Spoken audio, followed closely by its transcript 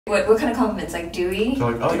What kind of compliments? Like dewy? So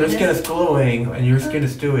like, oh, your skin is glowing and your skin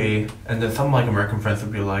is dewy. And then some like American friends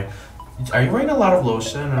would be like, are you wearing a lot of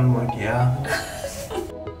lotion? And I'm like, yeah.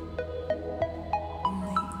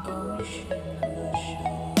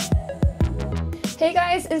 Hey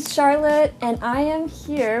guys, it's Charlotte and I am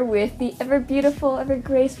here with the ever beautiful, ever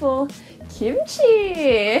graceful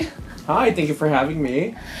Kimchi. Hi, thank you for having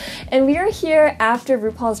me. And we are here after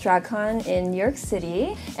Rupaul's DragCon in New York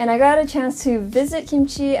City, and I got a chance to visit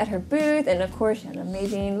Kimchi at her booth, and of course she had an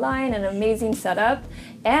amazing line, an amazing setup,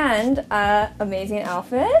 and an amazing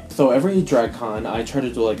outfit. So every DragCon, I try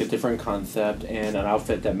to do like a different concept and an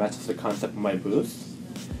outfit that matches the concept of my booth.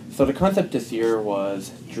 So the concept this year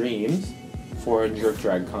was dreams for New York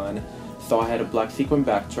DragCon. So I had a black sequin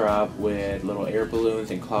backdrop with little air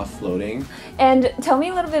balloons and clouds floating. And tell me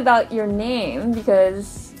a little bit about your name,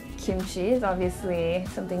 because kimchi is obviously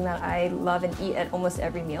something that I love and eat at almost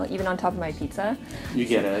every meal, even on top of my pizza. You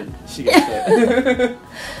get it. She gets it.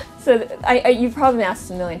 So you've probably been asked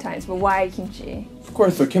this a million times, but why kimchi? Of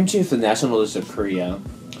course, so kimchi is the national dish of Korea.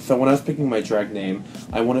 So when I was picking my drag name,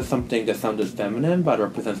 I wanted something that sounded feminine but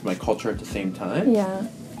represents my culture at the same time. Yeah.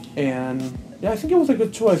 And yeah, I think it was a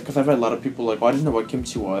good choice because I've had a lot of people like, oh, I didn't know what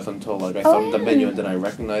kimchi was until like I saw the menu and then I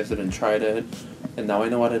recognized it and tried it, and now I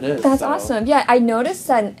know what it is. That's awesome. Yeah, I noticed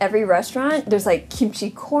that in every restaurant there's like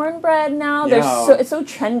kimchi cornbread now. Yeah. It's so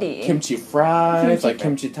trendy. Kimchi fries,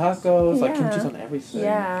 kimchi tacos, like kimchi's on everything.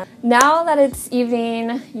 Yeah. Now that it's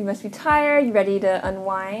evening, you must be tired. You ready to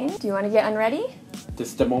unwind? Do you want to get unready? This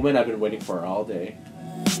is the moment I've been waiting for all day.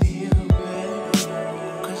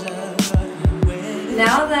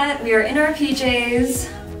 Now that we are in our PJs,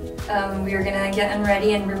 we are gonna get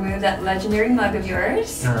unready and remove that legendary mug of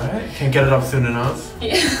yours. Alright, can't get it up soon enough.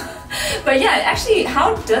 Yeah. But yeah, actually,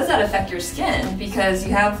 how does that affect your skin? Because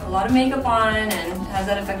you have a lot of makeup on, and how does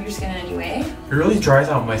that affect your skin in any way? It really dries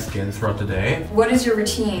out my skin throughout the day. What is your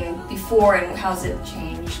routine before and how's it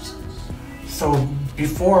changed? So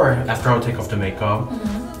before, after I would take off the makeup,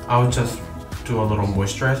 I would just do a little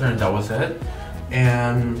moisturizer and that was it.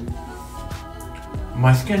 And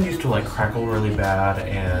my skin used to like crackle really bad,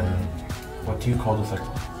 and what do you call this, like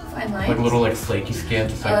fine lines? Like little like flaky skin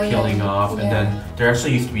just like peeling off, and then there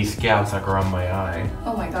actually used to be scabs like around my eye.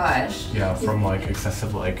 Oh my gosh. Yeah, from like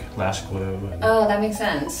excessive like lash glue. Oh, that makes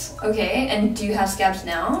sense. Okay, and do you have scabs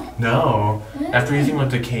now? No. After using like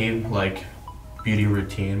the K like beauty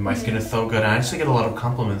routine, my skin is so good, and I actually get a lot of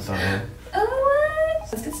compliments on it. Oh,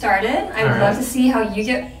 what? Let's get started. I would love to see how you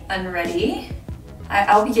get unready.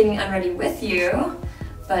 I'll be getting unready with you,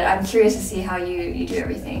 but I'm curious to see how you do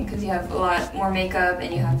everything, because you have a lot more makeup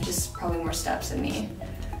and you have just probably more steps than me.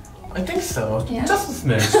 I think so. Yeah? Just a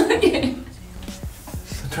smidge.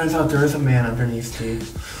 So it turns out there is a man underneath the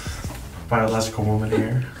biological woman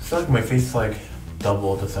here. I feel like my face is like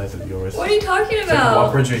double the size of yours. What are you talking It's about? like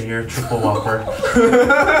Whopper Jr., triple Whopper.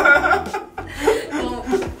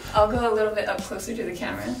 Well, I'll go a little bit up closer to the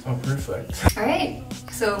camera. Oh, perfect. Alright,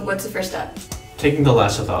 so what's the first step? Taking the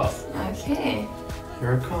lashes off. Okay.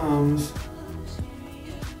 Here it comes.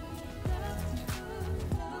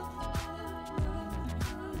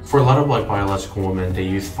 For a lot of like biological women, they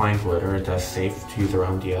use fine glitter that's safe to use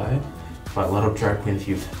around the eye. But a lot of drag queens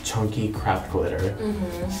use chunky craft glitter.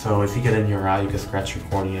 So if you get in your eye, you can scratch your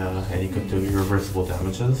cornea and you could do irreversible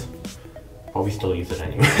damages. But we still use it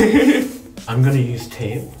anyway. I'm gonna use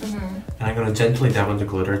tape, and I'm gonna gently dab on the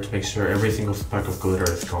glitter to make sure every single speck of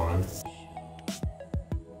glitter is gone.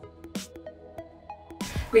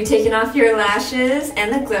 We've taken off your lashes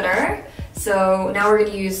and the glitter, so now we're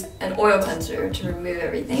going to use an oil cleanser to remove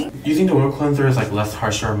everything. Using the oil cleanser is like less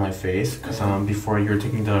harsher on my face, because before you're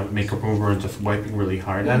taking the makeup remover and just wiping really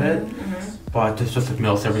hard at it. But this just like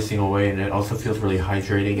melts every single way, and it also feels really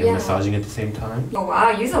hydrating and massaging at the same time. Oh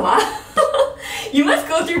wow, you use a lot. You must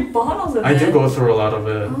go through bottles of it. I do go through a lot of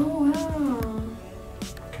it. Oh wow.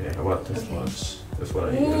 Okay, about this much. That's what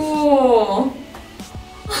I use. Ooh.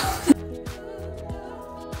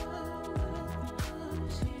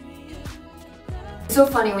 It's so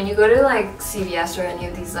funny when you go to like CVS or any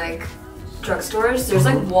of these like drugstores, there's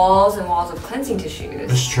like walls and walls of cleansing tissues.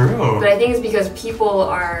 It's true. But I think it's because people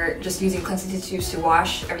are just using cleansing tissues to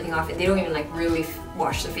wash everything off, and they don't even like really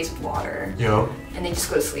wash their face with water. Yeah. And they just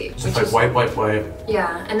go to sleep. Just like wipe, wipe, wipe.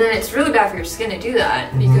 Yeah, and then it's really bad for your skin to do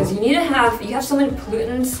that, because you need to have so many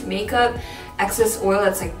pollutants, makeup, excess oil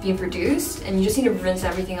that's like being produced, and you just need to rinse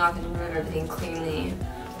everything off and remove everything cleanly.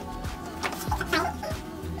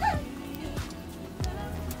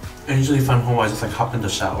 And usually if I'm home, I just like hop in the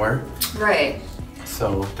shower. Right.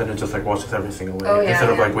 So then it just like washes everything away instead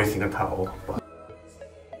of like wasting a towel. But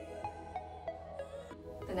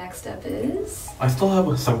next step is? I still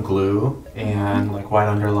have some glue and like white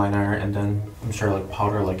underliner, and then I'm sure like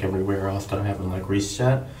powder like everywhere else that I haven't like reached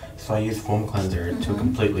yet. So I use foam cleanser to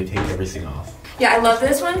completely take everything off. Yeah, I love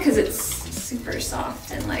this one because it's super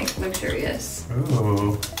soft and like luxurious.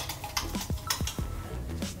 Ooh.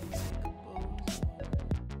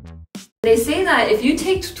 They say that if you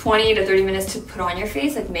take 20 to 30 minutes to put on your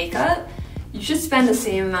face, like makeup, you should spend the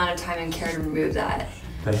same amount of time and care to remove that.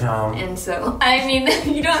 Damn. And so, I mean,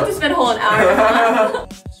 you don't have to spend a whole hour.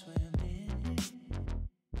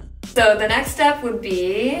 So the next step would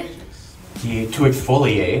be... to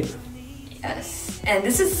exfoliate. Yes. And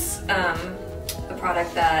this is a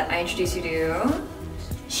product that I introduced you to.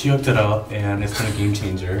 She hooked it up and it's been a game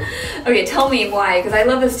changer. Okay, tell me why, because I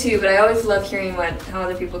love this too, but I always love hearing how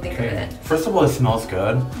other people think of it. First of all, it smells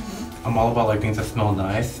good. I'm all about like things that smell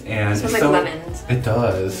nice, and it smells like lemons. It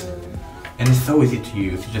does. And it's so easy to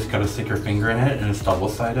use. You just gotta stick your finger in it, and it's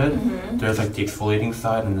double-sided. There's like the exfoliating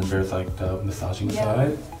side, and then there's like the massaging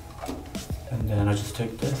side. And then I just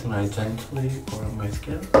take this and I gently pour on my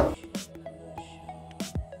skin.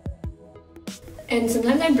 And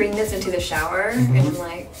sometimes I bring this into the shower, and I'm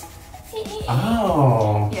like,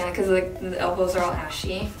 oh. Yeah, because like the elbows are all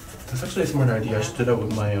ashy. That's actually a smart idea. I should do that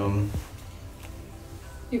with my Your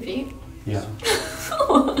feet? Yeah.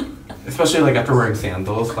 Especially like after wearing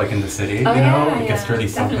sandals, like in the city, you know, it gets dirty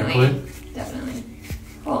so quickly. Definitely.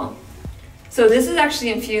 Cool. So this is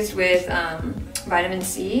actually infused with vitamin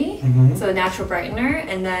C, so a natural brightener,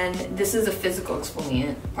 and then this is a physical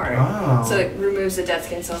exfoliant part. Oh. So it removes the dead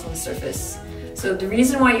skin cells on the surface. So the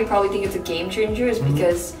reason why you probably think it's a game changer is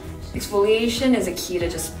because exfoliation is a key to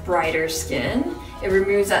just brighter skin. It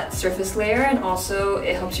removes that surface layer, and also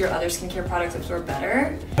it helps your other skincare products absorb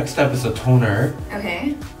better. Next step is a toner.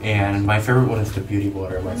 Okay. And my favorite one is the Beauty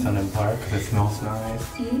Water by Sun Empire because it smells nice.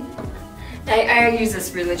 I use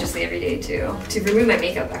this religiously every day too, to remove my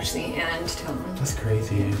makeup actually and tone. That's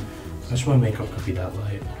crazy. I wish my makeup could be that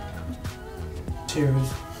light.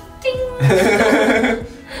 Cheers. Ding!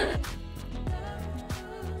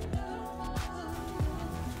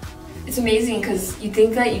 It's amazing because you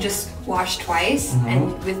think that you just wash twice,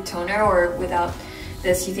 and with toner or without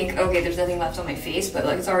this, you think, okay, there's nothing left on my face, but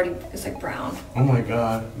like it's like brown. Oh my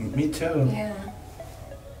god, me too. Yeah.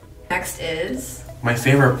 Next is... my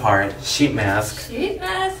favorite part, sheet mask. Sheet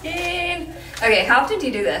masking! Okay, how often do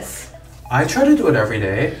you do this? I try to do it every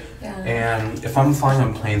day. Yeah. And if I'm flying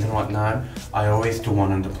on planes and whatnot, I always do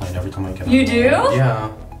one on the plane every time I get on. You do?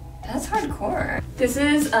 Yeah. That's hardcore. This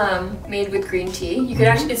is made with green tea. You could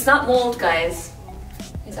actually, it's not mold, guys.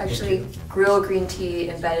 It's actually real green tea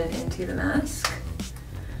embedded into the mask.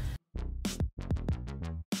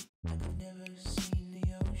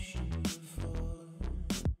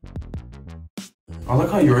 I like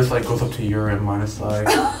how yours like goes up to urine, mine is like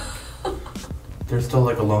there's still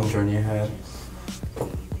like a long journey ahead.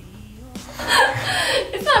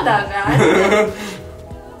 It's not that bad.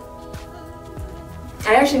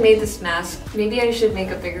 I actually made this mask. Maybe I should make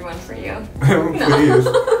a bigger one for you. Please.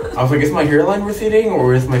 I was like, is my hairline receding,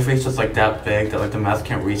 or is my face just like that big that like the mask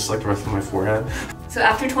can't reach like the rest of my forehead? So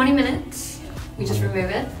after 20 minutes, we just remove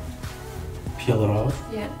it. Peel it off.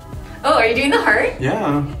 Yeah. Oh, are you doing the heart?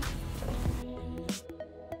 Yeah.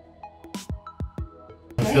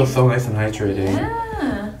 It feels so nice and hydrating. Yeah.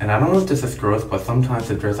 And I don't know if this is gross, but sometimes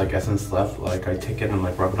if there's like essence left, like I take it and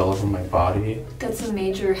like rub it all over my body. That's a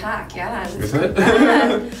major hack, yeah. Is it?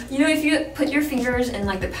 You know, if you put your fingers in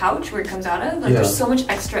like the pouch where it comes out of, like there's so much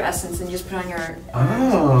extra essence and you just put on your arms.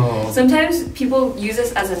 Oh. Sometimes people use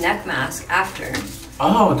this as a neck mask after.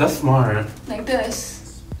 Oh, that's smart. Like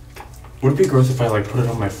this. Would it be gross if I like put it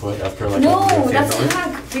on my foot after like no, that's a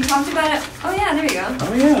hack. We talked about it. Oh yeah, there you go.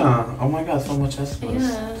 Oh yeah. Oh my god, so much essence.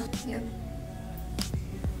 Yeah. Yep.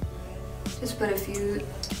 Just put a few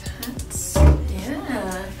pats.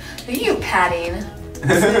 Yeah. Look at you patting.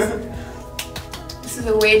 This is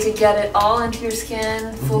a way to get it all into your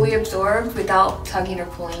skin, fully absorbed without tugging or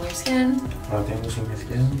pulling your skin. Without damaging your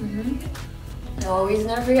skin. And always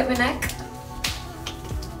never forget my neck.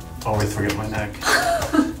 Always forget my neck.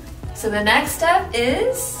 So the next step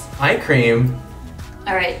is... eye cream.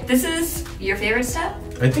 Alright, this is your favorite step?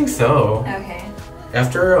 I think so. Okay.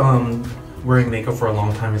 After wearing makeup for a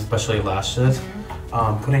long time, especially lashes,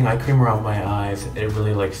 putting eye cream around my eyes, it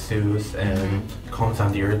really like soothes and calms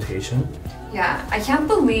down the irritation. Yeah, I can't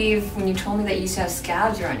believe when you told me that you used to have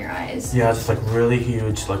scabs around your eyes. Yeah, just like really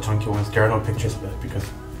huge, like chunky ones. There are no pictures of it because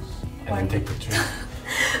I didn't take pictures.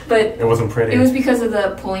 But it wasn't pretty. It was because of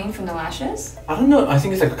the pulling from the lashes? I don't know. I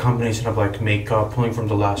think it's like a combination of like makeup, pulling from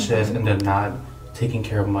the lashes, and then not taking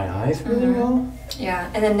care of my eyes really well.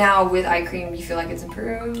 Yeah, and then now with eye cream, you feel like it's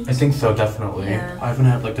improved? I think so, definitely. Yeah. I haven't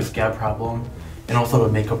had like this gap problem. And also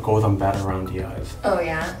the makeup goes on better around the eyes. Oh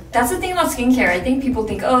yeah. That's the thing about skincare. I think people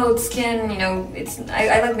think, oh, it's skin, you know,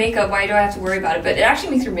 I like makeup, why do I have to worry about it? But it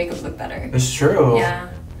actually makes your makeup look better. It's true. Yeah.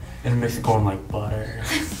 And it makes it go on like butter.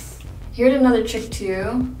 Here's another trick too.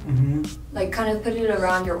 Mm-hmm. Like kind of put it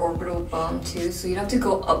around your orbital bone too, so you don't have to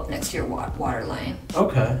go up next to your waterline.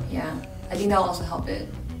 Okay. Yeah. I think that'll also help it.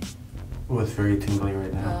 Oh, it's very tingly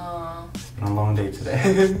right now. Oh. It's been a long day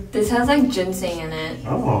today. This has like ginseng in it.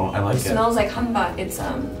 Oh, I like it. It smells like hanbak. It's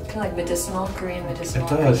kind of like medicinal, Korean medicinal. It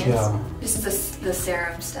does, ingredients. yeah. This is the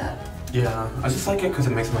serum step. Yeah, I just like it because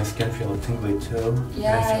it makes my skin feel tingly too.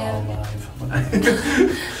 Yeah, and I feel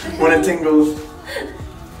alive when it tingles.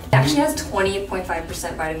 It actually has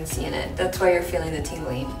 20.5% vitamin C in it. That's why you're feeling the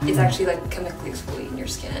tingling. It's actually like chemically exfoliating your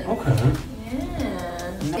skin. Okay.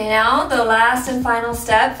 Yeah. Okay, now the last and final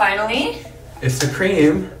step, finally. It's the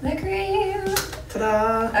cream. The cream.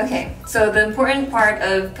 Ta-da! Okay, so the important part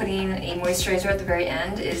of putting a moisturizer at the very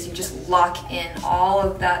end is you just lock in all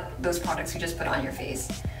of those products you just put on your face.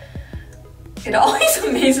 It always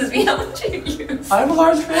amazes me how much you use. I have a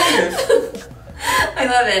large face. I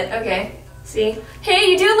love it. Okay. See?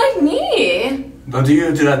 Hey, you do it like me! Oh, do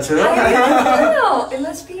you do that too? I don't know. It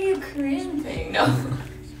must be a Korean thing. No.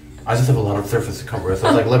 I just have a lot of surface to cover, so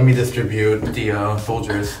it's like, let me distribute the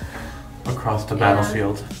soldiers across the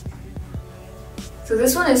battlefield. So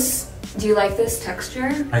this one is, do you like this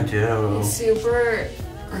texture? I do. It's super,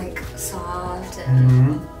 like, soft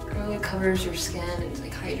and it really covers your skin. It's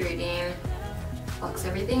like hydrating, locks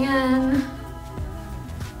everything in.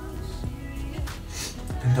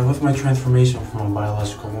 And that was my transformation from a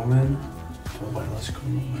biological woman to a biological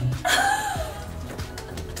woman.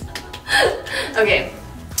 Okay,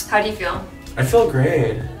 how do you feel? I feel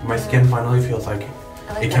great. My skin finally feels like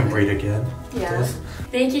I it can breathe again. Yeah.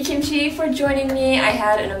 Thank you, Kimchi, for joining me. I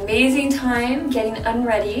had an amazing time getting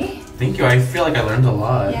unready. Thank you. I feel like I learned a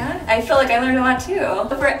lot. Yeah, I feel like I learned a lot too.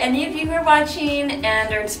 For any of you who are watching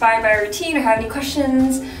and are inspired by our routine or have any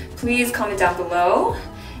questions, please comment down below.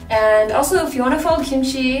 And also, if you want to follow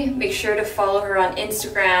Kimchi, make sure to follow her on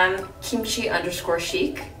Instagram,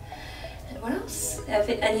 kimchi_chic. And what else?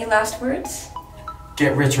 Any last words?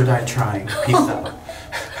 Get rich or die trying. Peace out.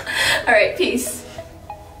 Alright, peace.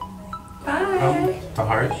 Bye. The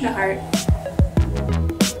heart? The heart.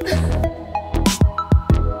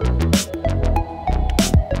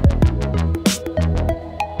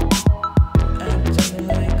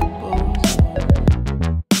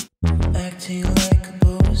 Acting like